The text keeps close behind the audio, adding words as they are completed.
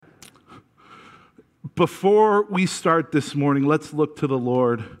Before we start this morning, let's look to the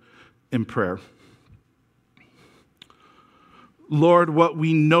Lord in prayer. Lord, what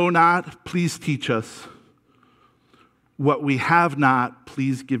we know not, please teach us. What we have not,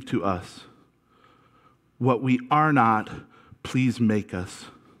 please give to us. What we are not, please make us.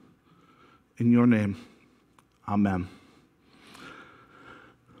 In your name, amen.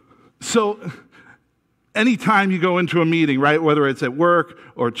 So, anytime you go into a meeting, right, whether it's at work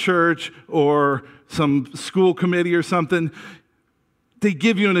or church or some school committee or something, they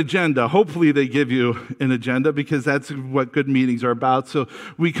give you an agenda. Hopefully they give you an agenda because that's what good meetings are about. So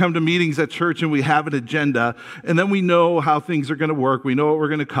we come to meetings at church and we have an agenda, and then we know how things are going to work. We know what we're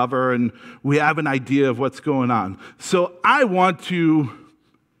going to cover, and we have an idea of what's going on. So I want to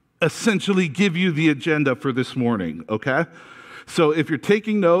essentially give you the agenda for this morning, okay? So if you're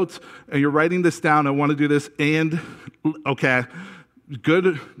taking notes and you're writing this down, I want to do this, and, okay,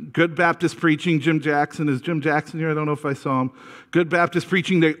 Good Baptist preaching. Jim Jackson. Is Jim Jackson here? I don't know if I saw him. Good Baptist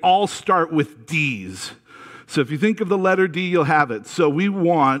preaching. They all start with D's. So if you think of the letter D, you'll have it. So we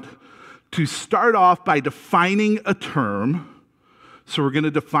want to start off by defining a term. So we're going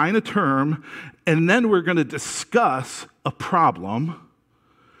to define a term, and then we're going to discuss a problem.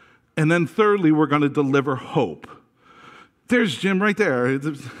 And then thirdly, we're going to deliver hope. There's Jim right there.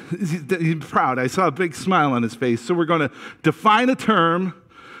 He's proud. I saw a big smile on his face. So we're going to define a term,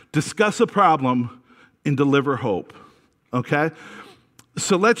 discuss a problem, and deliver hope. Okay?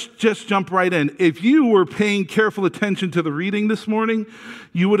 So let's just jump right in. If you were paying careful attention to the reading this morning,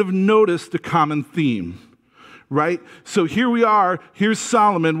 you would have noticed a common theme, right? So here we are. Here's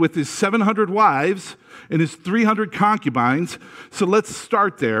Solomon with his 700 wives and his 300 concubines. So let's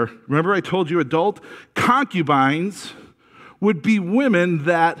start there. Remember I told you adult? Concubines would be women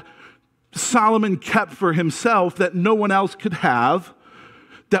that Solomon kept for himself that no one else could have,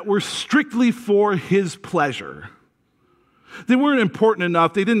 that were strictly for his pleasure. They weren't important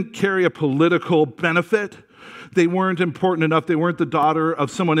enough. They didn't carry a political benefit. They weren't important enough. They weren't the daughter of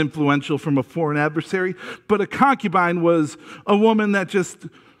someone influential from a foreign adversary. But a concubine was a woman that just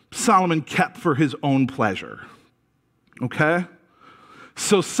Solomon kept for his own pleasure. Okay?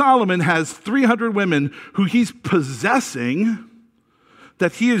 So Solomon has 300 women who he's possessing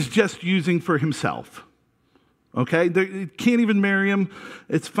that he is just using for himself. Okay? They can't even marry him.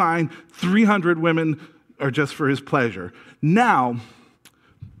 It's fine. 300 women are just for his pleasure. Now,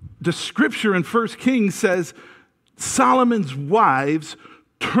 the scripture in 1 Kings says Solomon's wives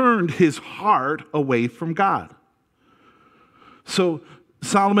turned his heart away from God. So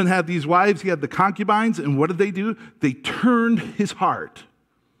Solomon had these wives, he had the concubines, and what did they do? They turned his heart.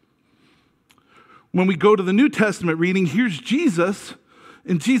 When we go to the New Testament reading, here's Jesus,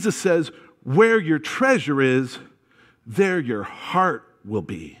 and Jesus says, where your treasure is, there your heart will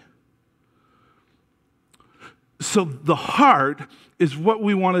be. So the heart is what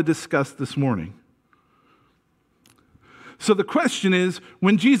we want to discuss this morning. So the question is,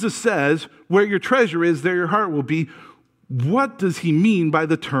 when Jesus says, where your treasure is, there your heart will be, what does he mean by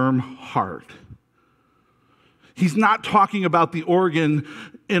the term heart? He's not talking about the organ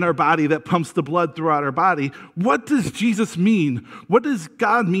in our body that pumps the blood throughout our body. What does Jesus mean? What does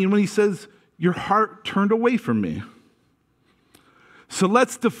God mean when he says, your heart turned away from me? So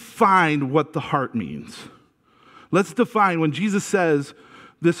let's define what the heart means. Let's define when Jesus says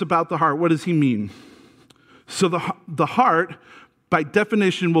this about the heart, what does he mean? So the heart, by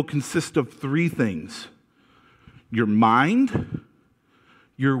definition, will consist of three things: your mind,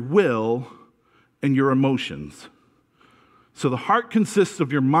 your will, and your emotions. So the heart consists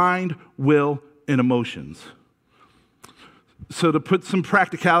of your mind, will, and emotions. So to put some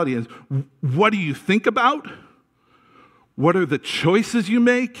practicality in, what do you think about? What are the choices you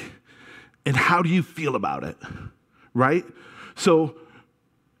make? And how do you feel about it? Right? So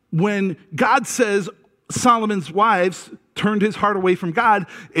when God says Solomon's wives turned his heart away from God,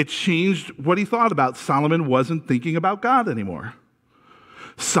 it changed what he thought about. Solomon wasn't thinking about God anymore.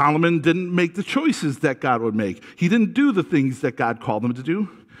 Solomon didn't make the choices that God would make. He didn't do the things that God called him to do.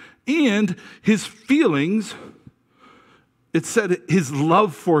 And his feelings, it said his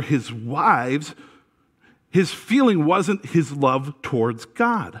love for his wives, his feeling wasn't his love towards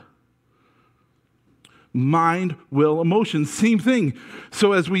God. Mind, will, emotion, same thing.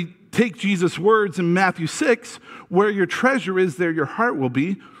 So as we take Jesus' words in Matthew 6, where your treasure is, there your heart will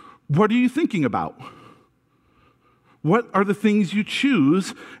be, what are you thinking about? What are the things you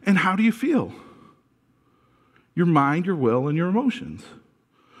choose, and how do you feel? Your mind, your will, and your emotions.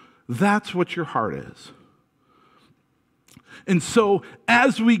 That's what your heart is. And so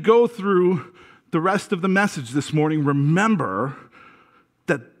as we go through the rest of the message this morning, remember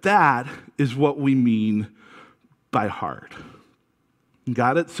that is what we mean by heart.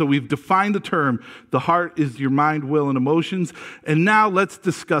 Got it? So we've defined the term. The heart is your mind, will, and emotions. And now let's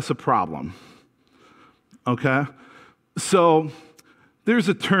discuss a problem. Okay? So there's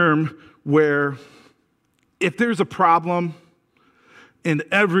a term where if there's a problem and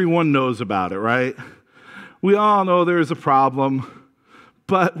everyone knows about it, right? We all know there's a problem,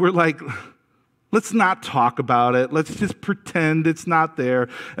 but we're like, let's not talk about it. Let's just pretend it's not there,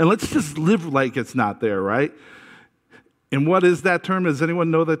 and let's just live like it's not there, right? And what is that term? Does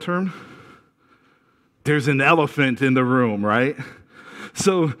anyone know that term? There's an elephant in the room, right?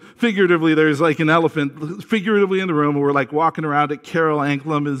 So figuratively, there's like an elephant figuratively in the room, and we're like walking around it. Carol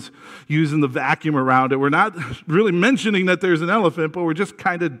Anklem is using the vacuum around it. We're not really mentioning that there's an elephant, but we're just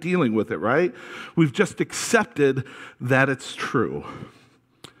kind of dealing with it, right? We've just accepted that it's true.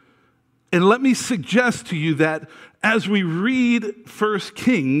 And let me suggest to you that as we read 1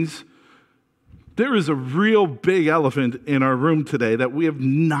 Kings, there is a real big elephant in our room today that we have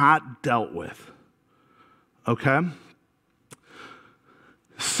not dealt with. Okay?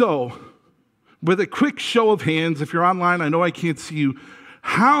 So, with a quick show of hands, if you're online, I know I can't see you,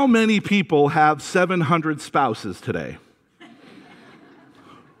 how many people have 700 spouses today?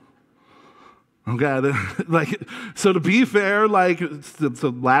 Okay, so to be fair, so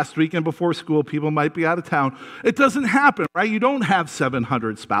last weekend before school, people might be out of town. It doesn't happen, right? You don't have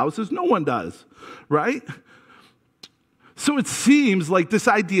 700 spouses. No one does, right? So it seems like this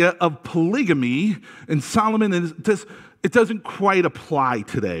idea of polygamy and Solomon, it doesn't quite apply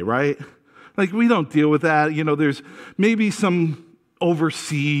today, right? Like, we don't deal with that. You know, there's maybe some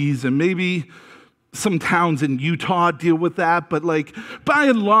overseas and maybe some towns in Utah deal with that, but like, by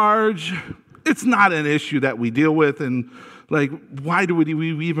and large, it's not an issue that we deal with, and like, why do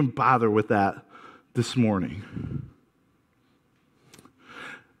we even bother with that this morning?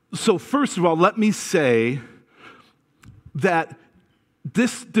 So first of all, let me say that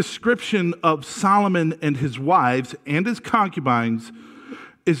this description of Solomon and his wives and his concubines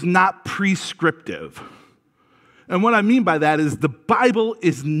is not prescriptive. And what I mean by that is the Bible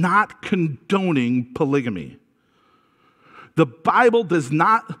is not condoning polygamy. The Bible does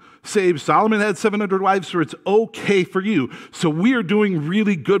not say Solomon had 700 wives, so it's okay for you. So we are doing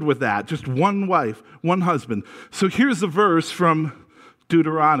really good with that. Just one wife, one husband. So here's the verse from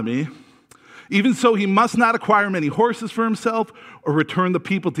Deuteronomy. Even so, he must not acquire many horses for himself or return the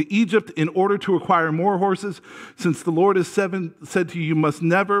people to Egypt in order to acquire more horses, since the Lord has said to you, you must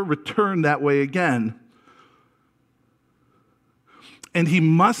never return that way again. And he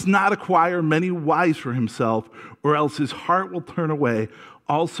must not acquire many wives for himself, or else his heart will turn away.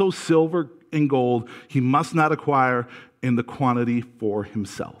 Also, silver and gold he must not acquire in the quantity for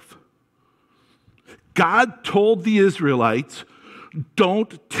himself. God told the Israelites,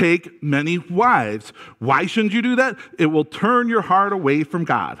 don't take many wives. Why shouldn't you do that? It will turn your heart away from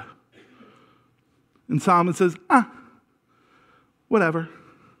God. And Solomon says, whatever.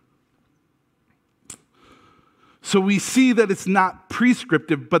 So we see that it's not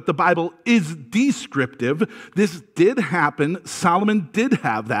prescriptive, but the Bible is descriptive. This did happen. Solomon did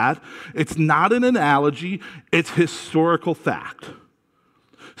have that. It's not an analogy. It's historical fact.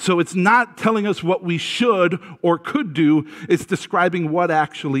 So it's not telling us what we should or could do. It's describing what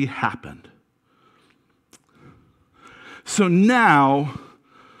actually happened. So now,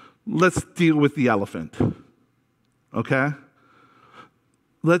 let's deal with the elephant. Okay?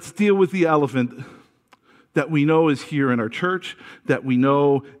 Let's deal with the elephant that we know is here in our church, that we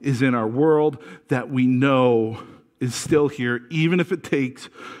know is in our world, that we know is still here, even if it takes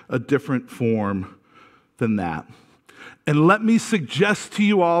a different form than that. And let me suggest to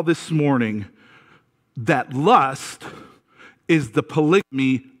you all this morning that lust is the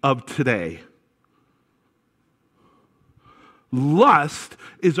polygamy of today. Lust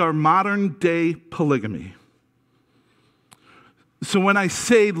is our modern day polygamy. So when I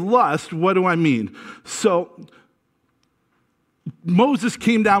say lust, what do I mean? So Moses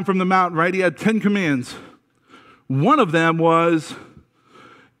came down from the mountain, right? He had 10 commands. One of them was,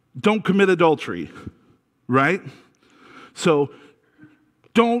 don't commit adultery, right? So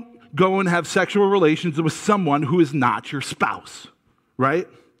don't go and have sexual relations with someone who is not your spouse, right?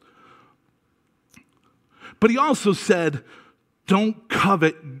 But he also said, don't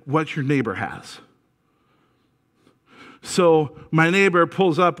covet what your neighbor has. So my neighbor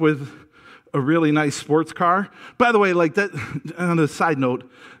pulls up with a really nice sports car. By the way, like that, on a side note,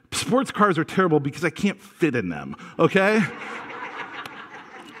 sports cars are terrible because I can't fit in them, okay?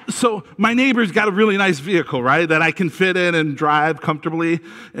 So my neighbor's got a really nice vehicle, right, that I can fit in and drive comfortably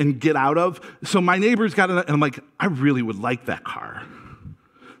and get out of. So my neighbor's got and I'm like, I really would like that car.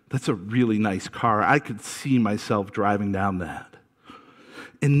 that's a really nice car. I could see myself driving down that.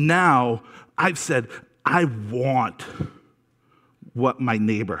 And now I've said, I want what my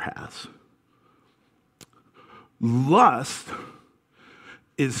neighbor has. Lust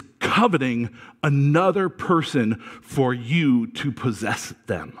is coveting another person for you to possess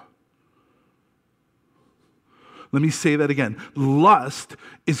them. Let me say that again. Lust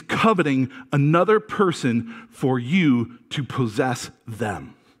is coveting another person for you to possess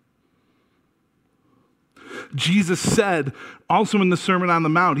them. Jesus said, also in the Sermon on the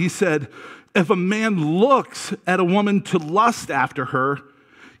Mount, he said, if a man looks at a woman to lust after her,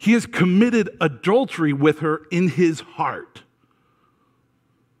 he has committed adultery with her in his heart,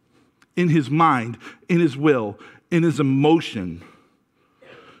 in his mind, in his will, in his emotion.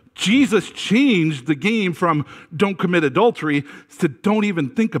 Jesus changed the game from don't commit adultery to don't even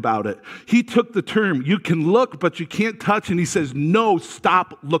think about it. He took the term, you can look, but you can't touch, and he says, no,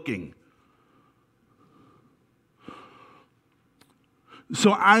 stop looking.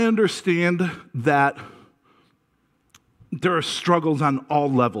 So I understand that there are struggles on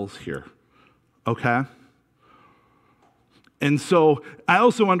all levels here, okay? And so I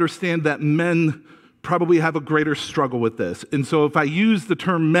also understand that men probably have a greater struggle with this. And so if I use the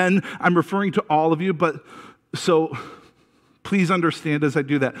term men, I'm referring to all of you, but so please understand as I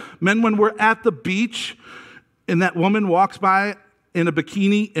do that. Men, when we're at the beach and that woman walks by in a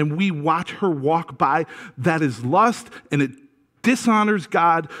bikini and we watch her walk by, that is lust and it dishonors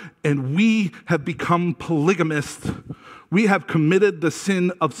God, and we have become polygamists. We have committed the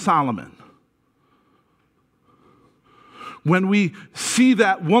sin of Solomon. When we see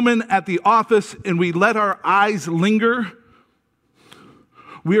that woman at the office and we let our eyes linger,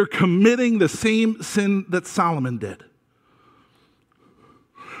 we are committing the same sin that Solomon did.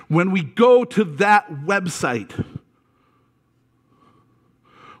 When we go to that website,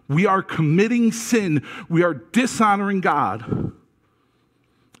 we are committing sin, we are dishonoring God,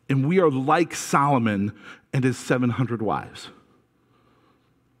 and we are like Solomon and his 700 wives.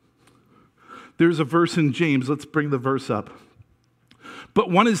 There's a verse in James, let's bring the verse up. But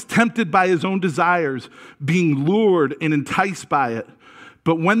one is tempted by his own desires, being lured and enticed by it.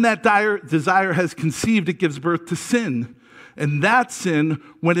 But when that desire has conceived, it gives birth to sin. And that sin,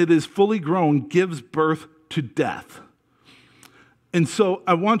 when it is fully grown, gives birth to death. And so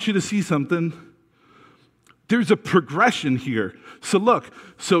I want you to see something. There's a progression here. So look,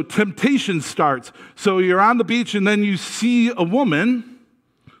 so temptation starts. So you're on the beach and then you see a woman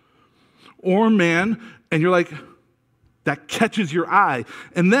or a man and you're like, that catches your eye.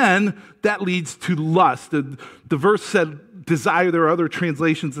 And then that leads to lust. The verse said desire. There are other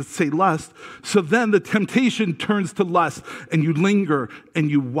translations that say lust. So then the temptation turns to lust and you linger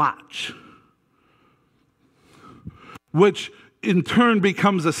and you watch, which in turn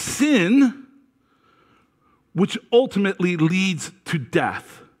becomes a sin, which ultimately leads to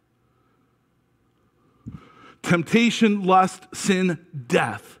death. Temptation, lust, sin,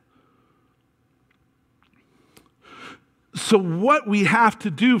 death. So what we have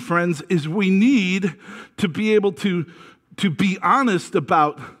to do, friends, is we need to be able to be honest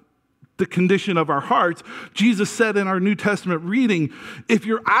about the condition of our hearts. Jesus said in our New Testament reading, if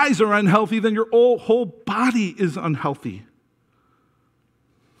your eyes are unhealthy, then your whole body is unhealthy.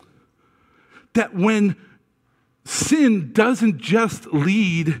 That when sin doesn't just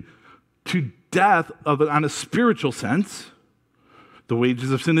lead to death on a spiritual sense, the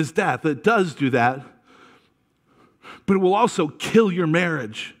wages of sin is death. It does do that. But it will also kill your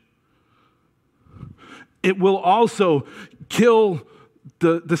marriage. It will also kill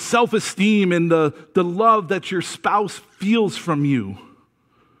the self-esteem and the love that your spouse feels from you.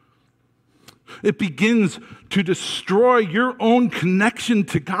 It begins to destroy your own connection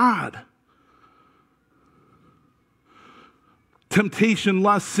to God. Temptation,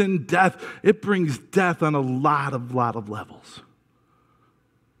 lust, sin, death, it brings death on a lot of levels.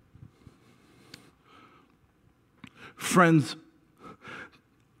 Friends,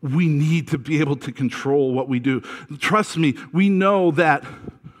 we need to be able to control what we do. Trust me, we know that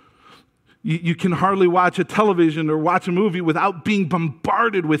you can hardly watch a television or watch a movie without being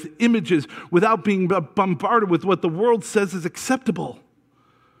bombarded with images, without being bombarded with what the world says is acceptable.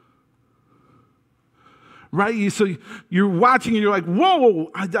 Right? So you're watching and you're like, whoa,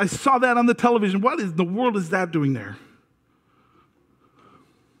 I saw that on the television. What in the world is that doing there?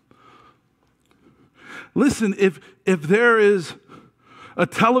 Listen, if there is a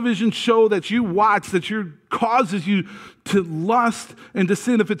television show that you watch that causes you to lust and to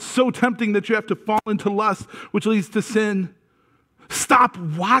sin, if it's so tempting that you have to fall into lust, which leads to sin, stop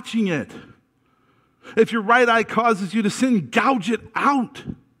watching it. If your right eye causes you to sin, gouge it out.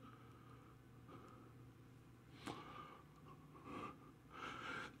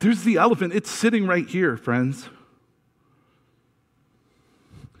 There's the elephant. It's sitting right here, friends.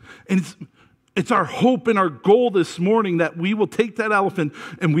 And it's our hope and our goal this morning that we will take that elephant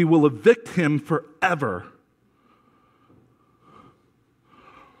and we will evict him forever.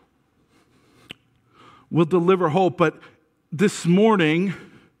 We'll deliver hope, but this morning,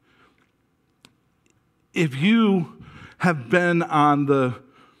 if you have been on the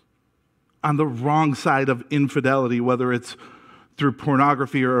wrong side of infidelity, whether it's through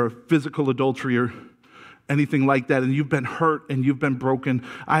pornography or physical adultery or anything like that, and you've been hurt and you've been broken,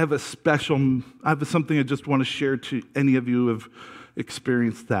 I have something I just want to share to any of you who have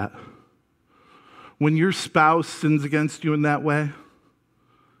experienced that. When your spouse sins against you in that way,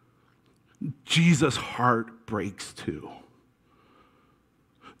 Jesus' heart breaks too.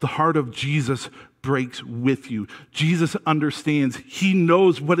 The heart of Jesus breaks with you. Jesus understands. He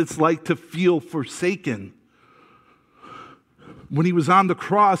knows what it's like to feel forsaken. When he was on the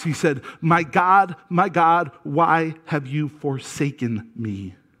cross, he said, my God, why have you forsaken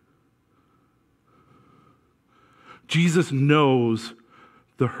me?" Jesus knows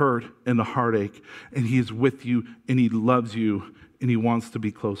the hurt and the heartache, and he is with you, and he loves you, and he wants to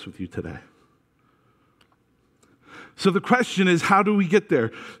be close with you today. So the question is, how do we get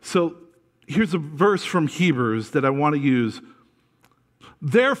there? So here's a verse from Hebrews that I want to use.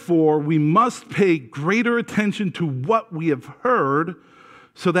 "Therefore, we must pay greater attention to what we have heard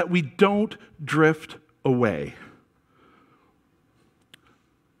so that we don't drift away."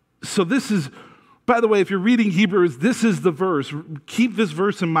 So this is, by the way, if you're reading Hebrews, this is the verse. Keep this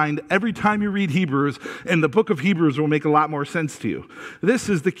verse in mind every time you read Hebrews, and the book of Hebrews will make a lot more sense to you. This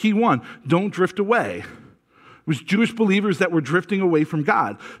is the key one. Don't drift away. It was Jewish believers that were drifting away from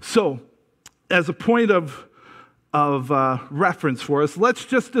God. So, as a point of reference for us, let's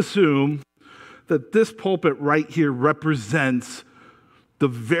just assume that this pulpit right here represents the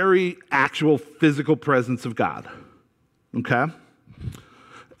very actual physical presence of God. Okay?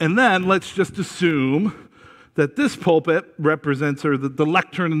 And then let's just assume that this pulpit represents, or the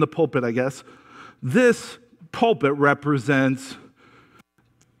lectern in the pulpit, I guess, this pulpit represents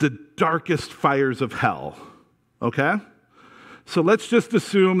the darkest fires of hell. Okay? So let's just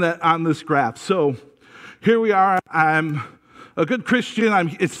assume that on this graph. So here we are. I'm a good Christian.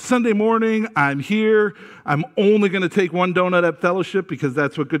 It's Sunday morning. I'm here. I'm only going to take one donut at fellowship because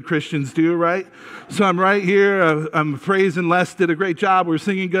that's what good Christians do, right? So I'm right here. I'm praising. Les did a great job. We're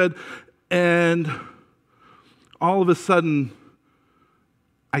singing good. And all of a sudden,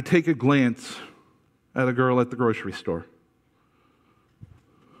 I take a glance at a girl at the grocery store.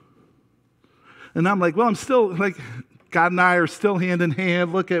 And I'm like, well, I'm still, like, God and I are still hand in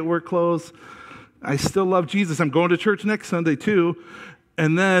hand. Look at, we're close. I still love Jesus. I'm going to church next Sunday too.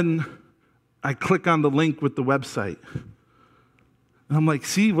 And then I click on the link with the website. And I'm like,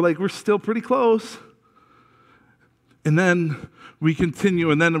 see, we're still pretty close. And then we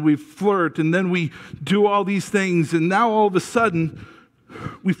continue, and then we flirt, and then we do all these things. And now all of a sudden,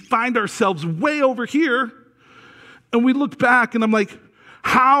 we find ourselves way over here. And we look back, and I'm like,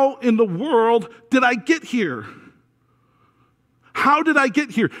 how in the world did I get here? How did I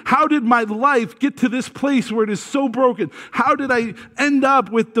get here? How did my life get to this place where it is so broken? How did I end up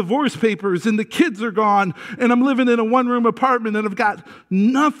with divorce papers and the kids are gone and I'm living in a one-room apartment and I've got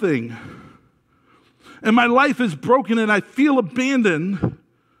nothing? And my life is broken and I feel abandoned.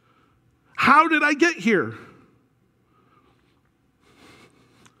 How did I get here?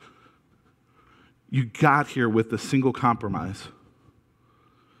 You got here with a single compromise.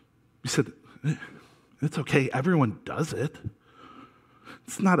 You said, it's okay, everyone does it.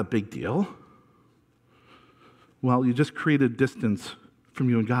 It's not a big deal. Well, you just created distance from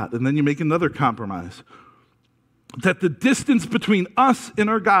you and God. And then you make another compromise. That the distance between us and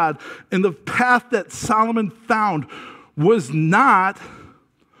our God and the path that Solomon found was not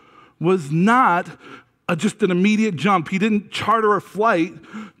just an immediate jump. He didn't charter a flight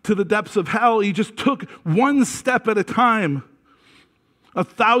to the depths of hell. He just took one step at a time.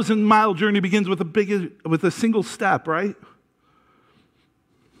 1,000-mile journey begins with a single step, right?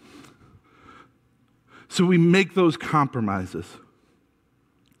 So we make those compromises.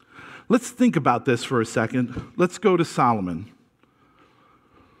 Let's think about this for a second. Let's go to Solomon.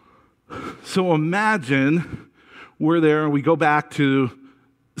 So imagine we're there and we go back to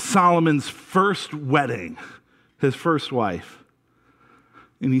Solomon's first wedding, his first wife.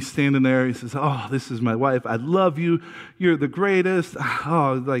 And he's standing there, he says, oh, this is my wife. I love you. You're the greatest.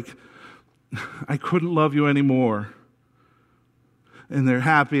 Oh, like, I couldn't love you anymore. And they're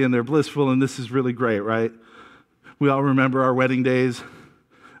happy and they're blissful, and this is really great, right? We all remember our wedding days.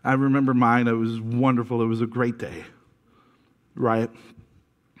 I remember mine. It was wonderful. It was a great day, right?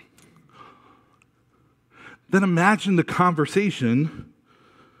 then imagine the conversation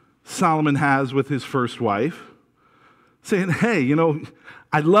Solomon has with his first wife, saying, hey,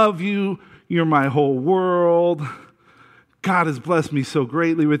 I love you. You're my whole world. God has blessed me so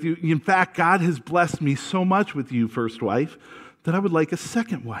greatly with you. In fact, God has blessed me so much with you, first wife, that I would like a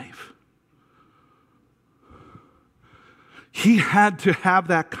second wife. He had to have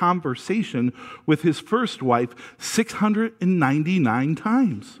that conversation with his first wife 699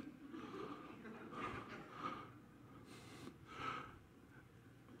 times.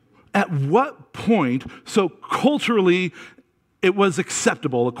 At what point, so culturally, it was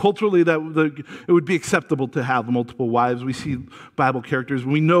acceptable. Culturally, it would be acceptable to have multiple wives. We see Bible characters.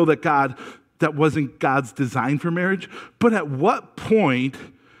 We know that that wasn't God's design for marriage. But at what point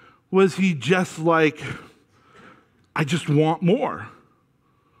was he just like, I just want more?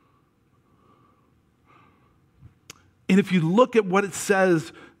 And if you look at what it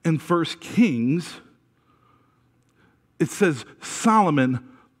says in 1 Kings, it says Solomon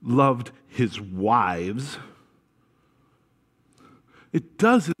loved his wives. It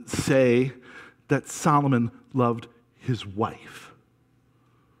doesn't say that Solomon loved his wife.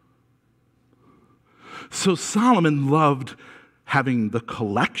 So Solomon loved having the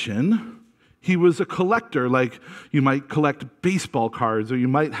collection. He was a collector, like you might collect baseball cards, or you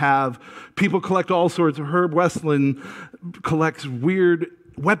might have people collect all sorts. Herb Westland collects weird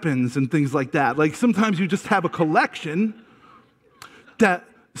weapons and things like that. Like sometimes you just have a collection. That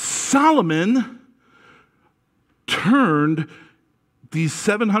Solomon turned these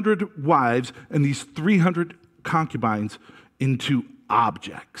 700 wives and these 300 concubines into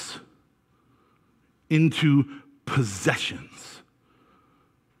objects, into possessions.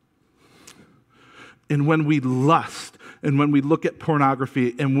 And when we lust, and when we look at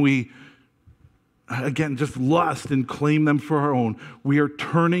pornography, and we, again, just lust and claim them for our own, we are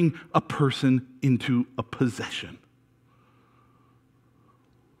turning a person into a possession.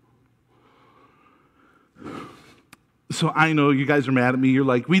 So I know you guys are mad at me. You're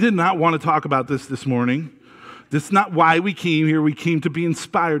like, we did not want to talk about this morning. This is not why we came here. We came to be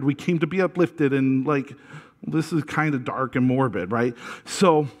inspired. We came to be uplifted. And this is kind of dark and morbid, right?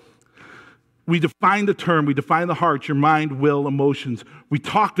 So we defined the term. We defined the heart, your mind, will, emotions. We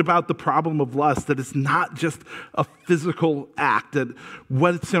talked about the problem of lust, that it's not just a physical act, that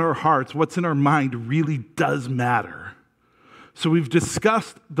what's in our hearts, what's in our mind really does matter. So we've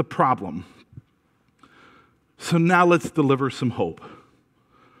discussed the problem. So now let's deliver some hope,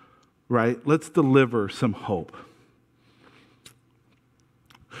 right? Let's deliver some hope.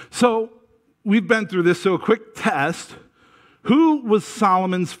 So we've been through this, so a quick test. Who was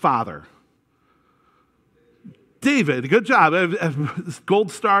Solomon's father? David. Good job.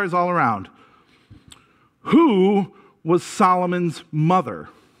 Gold stars all around. Who was Solomon's mother?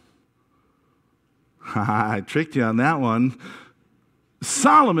 I tricked you on that one.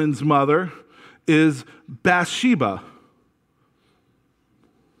 Solomon's mother is Bathsheba.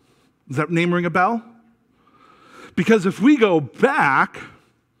 Does that name ring a bell? Because if we go back,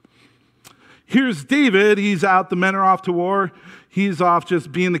 here's David. He's out. The men are off to war. He's off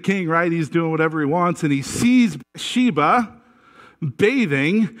just being the king, right? He's doing whatever he wants. And he sees Bathsheba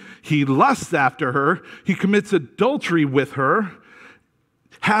bathing. He lusts after her. He commits adultery with her.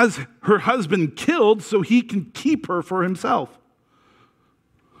 Has her husband killed so he can keep her for himself.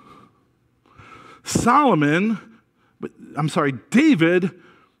 David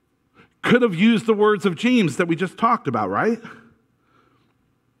could have used the words of James that we just talked about, right?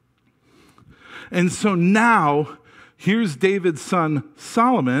 And so now, here's David's son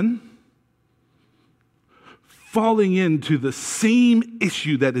Solomon falling into the same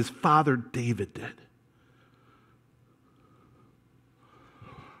issue that his father David did.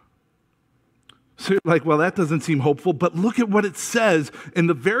 So you're like, well, that doesn't seem hopeful, but look at what it says in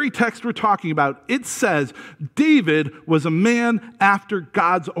the very text we're talking about. It says, David was a man after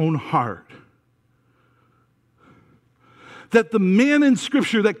God's own heart. That the man in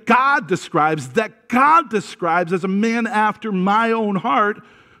Scripture that God describes as a man after my own heart,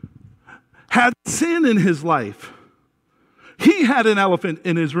 had sin in his life. He had an elephant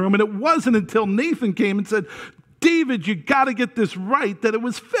in his room, and it wasn't until Nathan came and said, David, you got to get this right, that it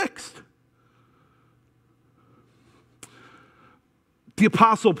was fixed. The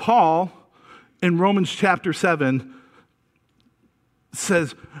Apostle Paul in Romans chapter 7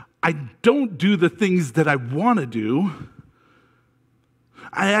 says, I don't do the things that I want to do.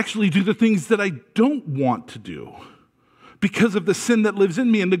 I actually do the things that I don't want to do because of the sin that lives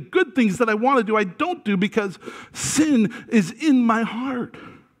in me. And the good things that I want to do, I don't do because sin is in my heart.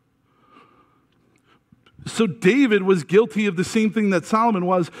 So David was guilty of the same thing that Solomon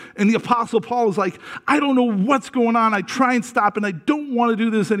was, and the Apostle Paul is like, I don't know what's going on. I try and stop, and I don't want to do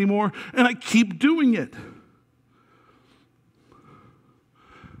this anymore, and I keep doing it.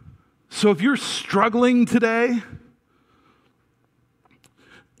 So if you're struggling today,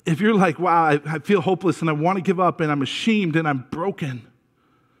 if you're like, wow, I feel hopeless, and I want to give up, and I'm ashamed, and I'm broken,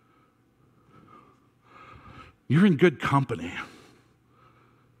 you're in good company.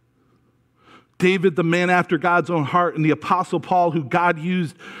 David, the man after God's own heart, and the Apostle Paul, who God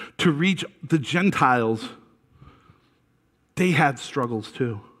used to reach the Gentiles, they had struggles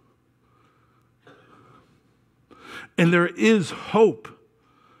too. And there is hope.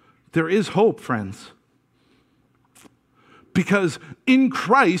 There is hope, friends. Because in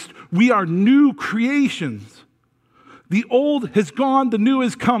Christ, we are new creations. The old has gone, the new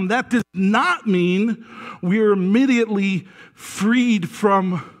has come. That does not mean we are immediately freed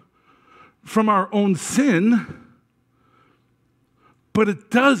from our own sin, but it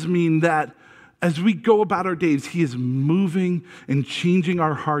does mean that as we go about our days, he is moving and changing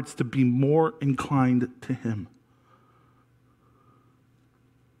our hearts to be more inclined to him.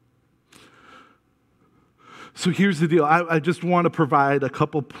 So here's the deal. I just want to provide a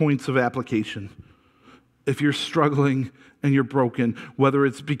couple points of application. If you're struggling and you're broken, whether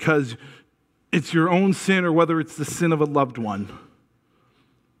it's because it's your own sin or whether it's the sin of a loved one.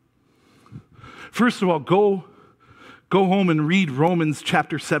 First of all, go home and read Romans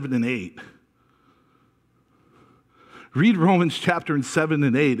chapter 7 and 8. Read Romans chapter 7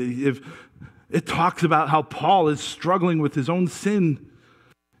 and 8. If it talks about how Paul is struggling with his own sin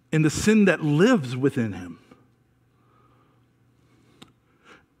and the sin that lives within him.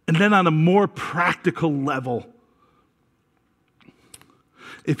 And then on a more practical level,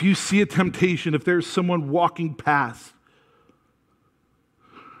 if you see a temptation, if there's someone walking past,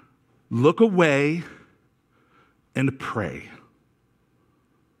 look away and pray.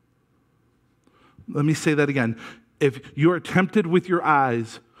 Let me say that again. If you are tempted with your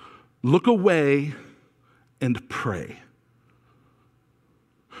eyes, look away and pray.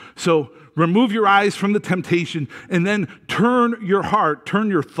 So remove your eyes from the temptation and then turn your heart, turn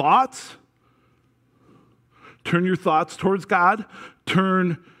your thoughts towards God,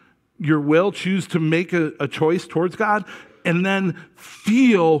 turn your will, choose to make a choice towards God, and then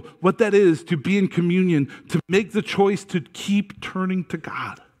feel what that is to be in communion, to make the choice to keep turning to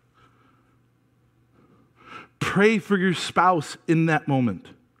God. Pray for your spouse in that moment.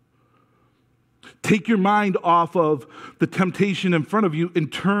 Take your mind off of the temptation in front of you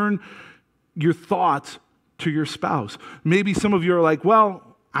and turn your thoughts to your spouse. Maybe some of you are like,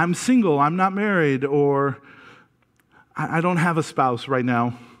 well, I'm single, I'm not married, or I don't have a spouse right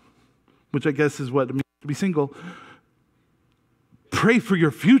now, which I guess is what it means to be single. Pray for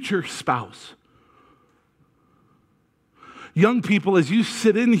your future spouse. Young people, as you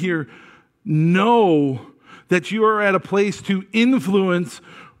sit in here, know that you are at a place to influence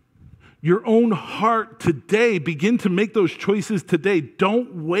your own heart today. Begin to make those choices today.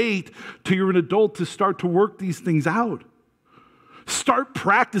 Don't wait till you're an adult to start to work these things out. Start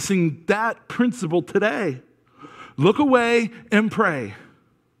practicing that principle today. Look away and pray.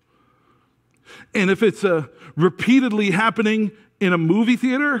 And if it's repeatedly happening in a movie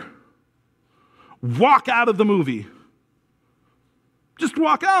theater, walk out of the movie. Just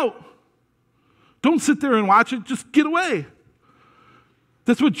walk out. Don't sit there and watch it. Just get away.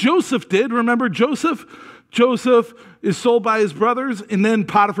 That's what Joseph did. Remember Joseph? Joseph is sold by his brothers, and then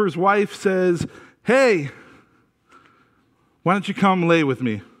Potiphar's wife says, hey, why don't you come lay with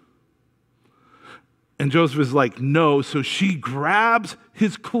me? And Joseph is like, no. So she grabs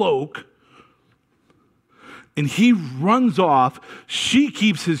his cloak, and he runs off. She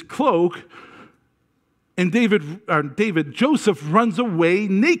keeps his cloak, and Joseph runs away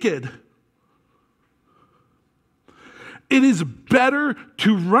naked. It is better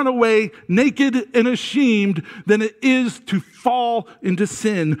to run away naked and ashamed than it is to fall into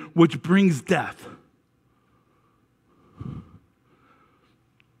sin, which brings death.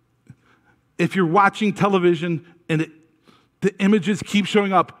 If you're watching television and the images keep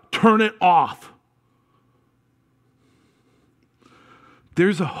showing up, turn it off.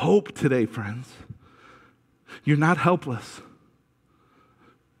 There's a hope today, friends. You're not helpless.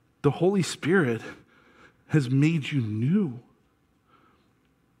 The Holy Spirit has made you new.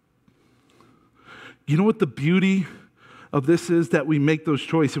 You know what the beauty of this is? That we make those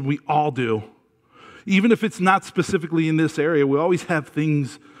choices, and we all do. Even if it's not specifically in this area, we always have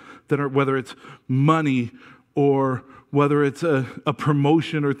things that are, whether it's money or whether it's a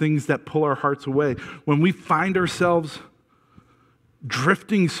promotion or things that pull our hearts away. When we find ourselves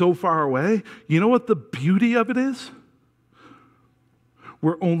drifting so far away, you know what the beauty of it is?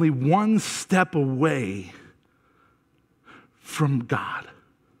 We're only one step away from God.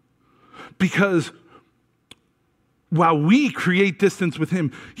 Because while we create distance with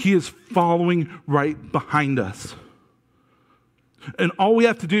him, he is following right behind us. And all we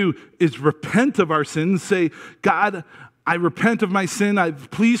have to do is repent of our sins, say, God, I repent of my sin,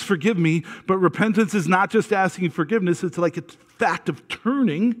 please forgive me. But repentance is not just asking forgiveness, it's like a fact of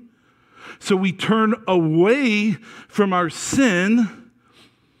turning. So we turn away from our sin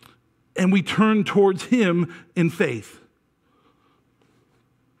and we turn towards him in faith.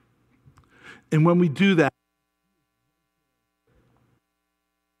 And when we do that,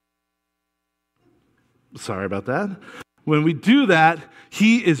 sorry about that. When we do that,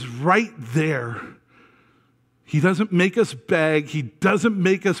 he is right there. He doesn't make us beg. He doesn't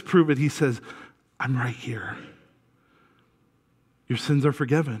make us prove it. He says, I'm right here. Your sins are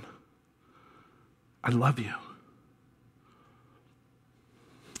forgiven. I love you.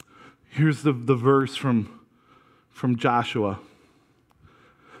 Here's the verse from Joshua.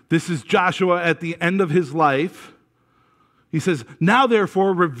 This is Joshua at the end of his life. He says, now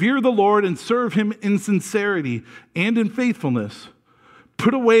therefore revere the Lord and serve him in sincerity and in faithfulness.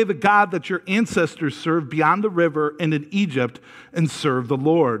 Put away the God that your ancestors served beyond the river and in Egypt and serve the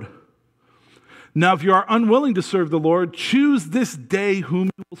Lord. Now if you are unwilling to serve the Lord, choose this day whom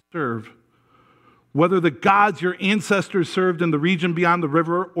you will serve. Whether the gods your ancestors served in the region beyond the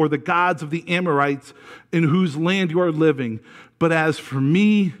river or the gods of the Amorites in whose land you are living. But as for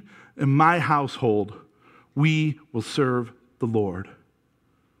me and my household, we will serve the Lord.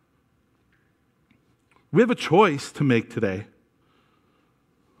 We have a choice to make today.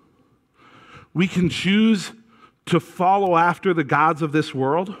 We can choose to follow after the gods of this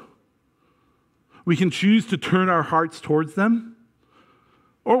world. We can choose to turn our hearts towards them.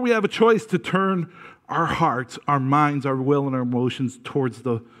 Or we have a choice to turn our hearts, our minds, our will, and our emotions towards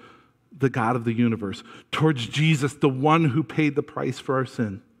the God of the universe, towards Jesus, the one who paid the price for our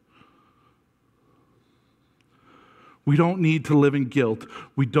sin. We don't need to live in guilt.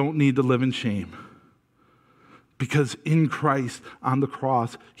 We don't need to live in shame. Because in Christ on the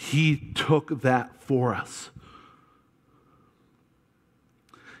cross, he took that for us.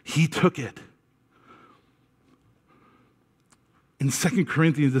 He took it. In 2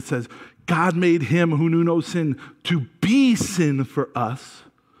 Corinthians it says, God made him who knew no sin to be sin for us,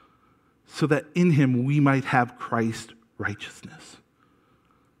 so that in him we might have Christ's righteousness.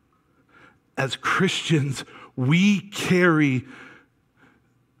 As Christians, we carry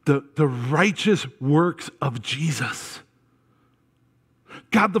the righteous works of Jesus.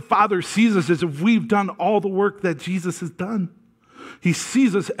 God the Father sees us as if we've done all the work that Jesus has done. He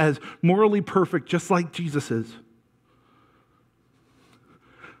sees us as morally perfect, just like Jesus is.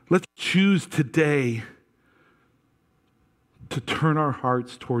 Let's choose today to turn our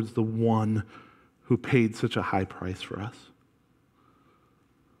hearts towards the one who paid such a high price for us.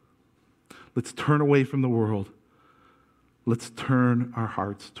 Let's turn away from the world. Let's turn our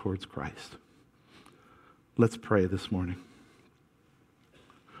hearts towards Christ. Let's pray this morning.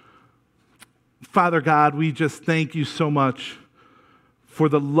 Father God, we just thank you so much for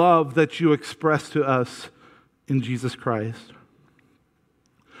the love that you express to us in Jesus Christ.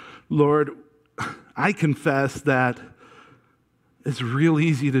 Lord, I confess that it's real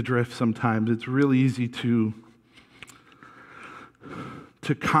easy to drift sometimes. It's real easy to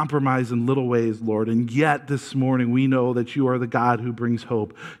compromise in little ways, Lord. And yet this morning we know that you are the God who brings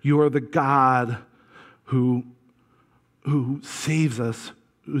hope. You are the God who saves us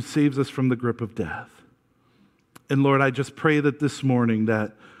from the grip of death. And Lord, I just pray that this morning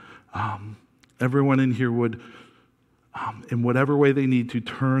that everyone in here would, in whatever way they need to,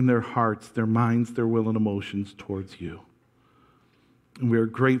 turn their hearts, their minds, their will, and emotions towards you. And we are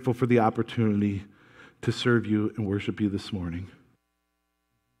grateful for the opportunity to serve you and worship you this morning.